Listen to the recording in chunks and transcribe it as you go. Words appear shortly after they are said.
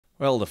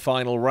Well, the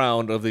final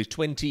round of the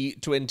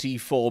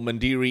 2024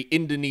 Mandiri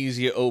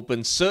Indonesia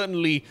Open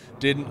certainly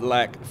didn't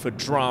lack for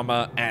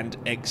drama and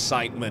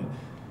excitement.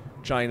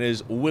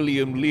 China's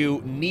William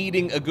Liu,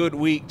 needing a good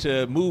week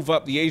to move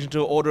up the Asian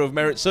Tour Order of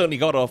Merit, certainly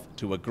got off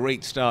to a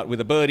great start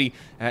with a birdie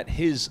at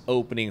his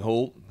opening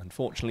hole.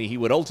 Unfortunately, he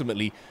would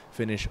ultimately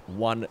finish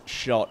one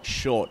shot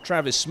short.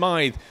 Travis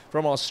Smythe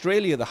from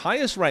Australia, the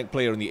highest ranked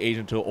player in the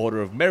Asian Tour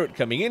Order of Merit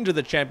coming into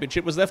the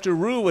championship, was left to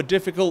rue a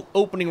difficult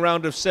opening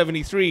round of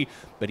 73,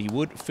 but he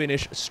would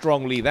finish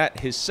strongly. That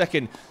his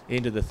second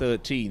into the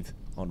 13th,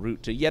 en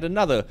route to yet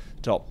another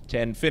top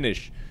 10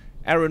 finish.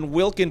 Aaron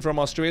Wilkin from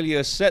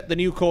Australia set the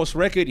new course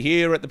record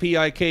here at the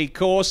PIK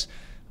course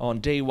on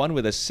day one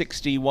with a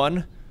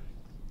 61.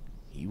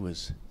 He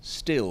was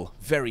still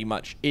very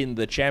much in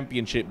the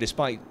championship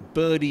despite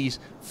birdies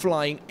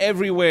flying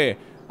everywhere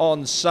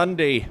on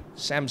Sunday.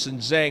 Samson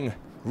Zheng,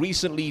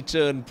 recently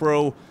turned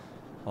pro,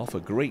 off a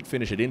great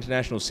finish at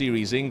International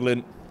Series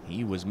England.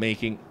 He was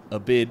making a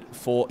bid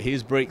for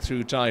his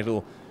breakthrough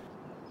title.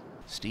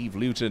 Steve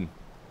Lewton,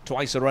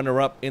 twice a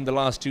runner-up in the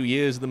last 2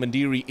 years, the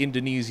Mandiri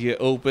Indonesia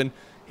Open,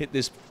 hit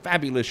this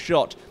fabulous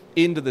shot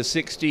into the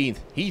 16th.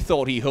 He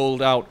thought he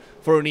holed out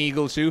for an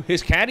eagle too.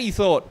 His caddy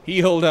thought he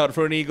holed out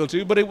for an eagle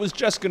too, but it was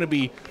just going to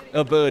be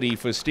a birdie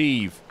for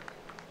Steve.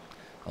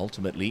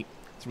 Ultimately,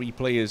 three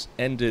players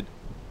ended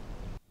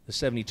the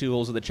 72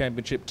 holes of the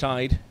championship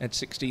tied at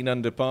 16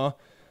 under par.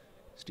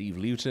 Steve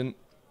Lewton,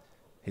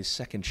 his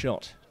second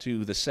shot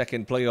to the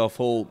second playoff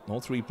hole.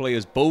 All three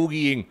players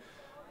bogeying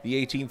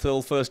the 18th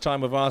hole, first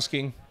time of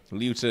asking.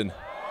 Lewton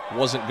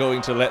wasn't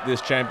going to let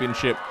this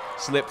championship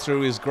slip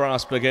through his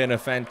grasp again. A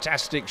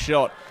fantastic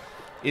shot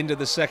into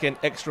the second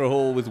extra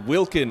hole with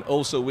Wilkin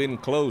also in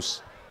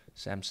close.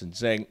 Samson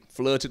Zheng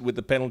flirted with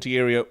the penalty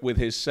area with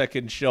his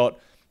second shot.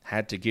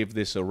 Had to give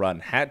this a run,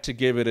 had to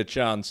give it a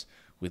chance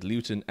with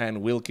Lewton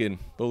and Wilkin,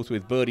 both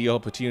with birdie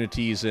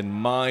opportunities, and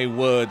my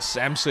word,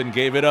 Samson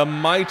gave it a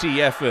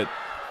mighty effort.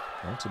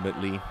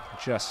 Ultimately,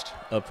 just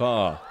a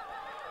par.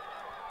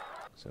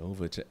 So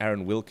over to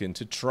Aaron Wilkin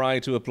to try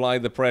to apply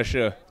the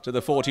pressure to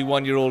the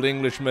 41-year-old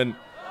Englishman.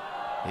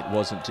 It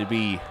wasn't to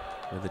be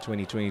with the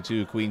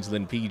 2022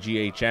 Queensland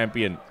PGA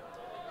champion.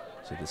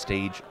 So the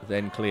stage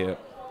then clear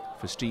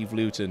for Steve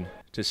Lewton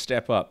to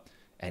step up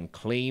and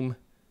claim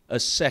a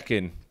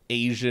second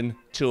Asian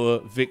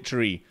Tour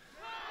victory.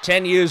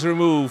 10 years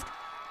removed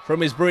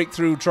from his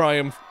breakthrough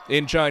triumph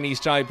in Chinese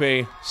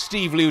Taipei,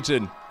 Steve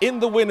Lewton in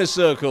the winner's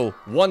circle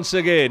once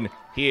again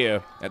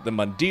here at the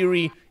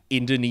Mandiri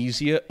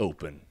Indonesia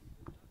Open.